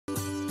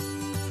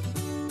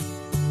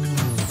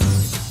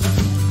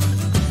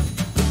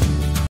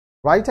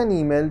Write an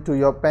email to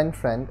your pen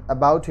friend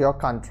about your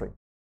country.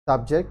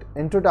 Subject: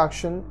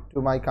 Introduction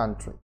to my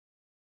country.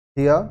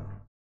 Dear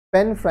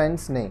pen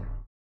friend's name,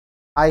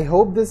 I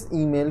hope this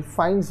email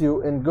finds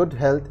you in good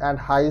health and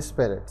high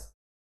spirits.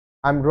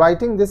 I'm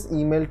writing this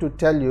email to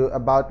tell you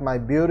about my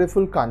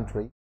beautiful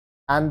country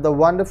and the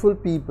wonderful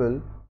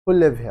people who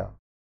live here.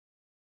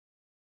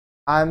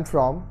 I am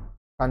from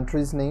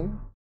country's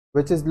name,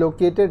 which is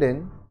located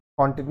in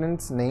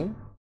continent's name.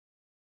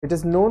 It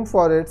is known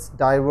for its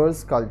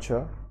diverse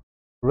culture,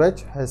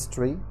 rich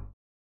history,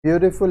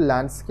 beautiful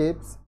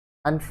landscapes,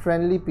 and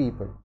friendly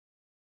people.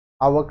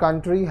 Our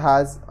country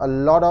has a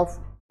lot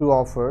to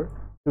offer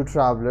to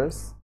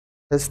travelers,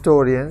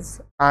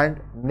 historians, and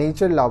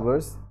nature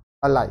lovers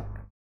alike.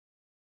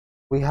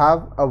 We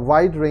have a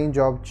wide range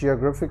of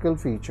geographical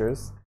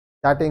features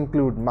that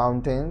include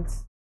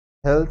mountains,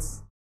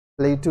 hills,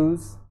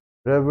 plateaus,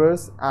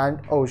 rivers,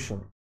 and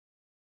oceans.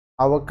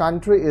 Our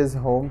country is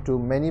home to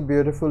many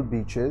beautiful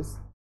beaches,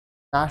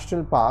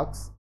 national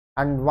parks,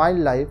 and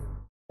wildlife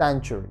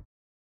sanctuaries.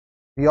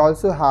 We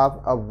also have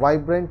a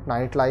vibrant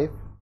nightlife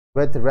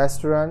with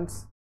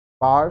restaurants,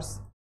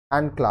 bars,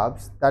 and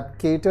clubs that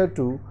cater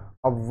to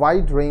a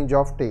wide range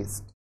of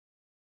tastes.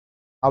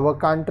 Our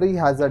country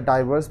has a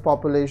diverse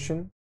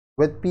population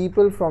with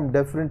people from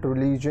different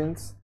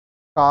religions,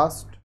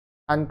 castes,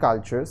 and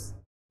cultures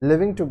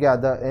living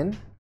together in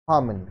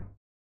harmony.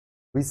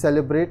 We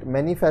celebrate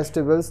many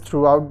festivals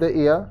throughout the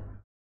year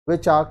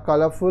which are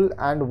colorful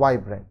and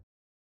vibrant.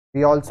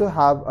 We also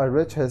have a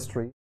rich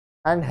history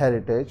and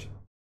heritage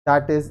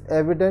that is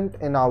evident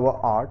in our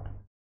art,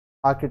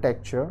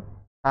 architecture,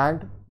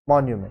 and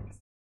monuments.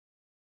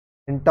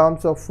 In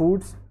terms of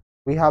foods,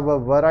 we have a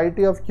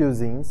variety of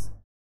cuisines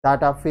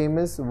that are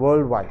famous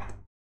worldwide.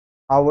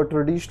 Our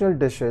traditional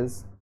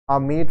dishes are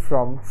made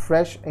from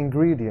fresh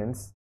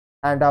ingredients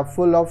and are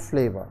full of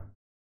flavor.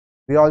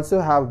 We also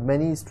have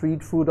many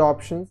street food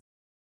options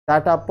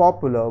that are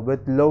popular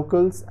with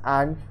locals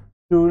and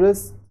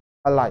tourists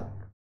alike.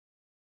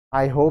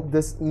 I hope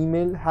this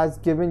email has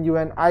given you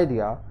an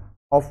idea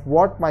of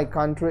what my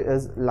country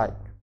is like.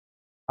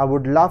 I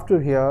would love to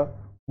hear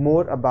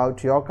more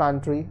about your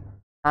country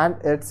and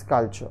its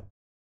culture.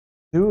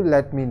 Do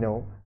let me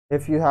know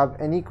if you have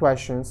any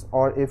questions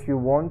or if you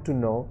want to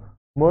know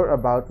more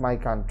about my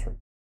country.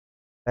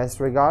 Best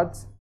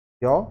regards,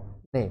 your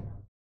name.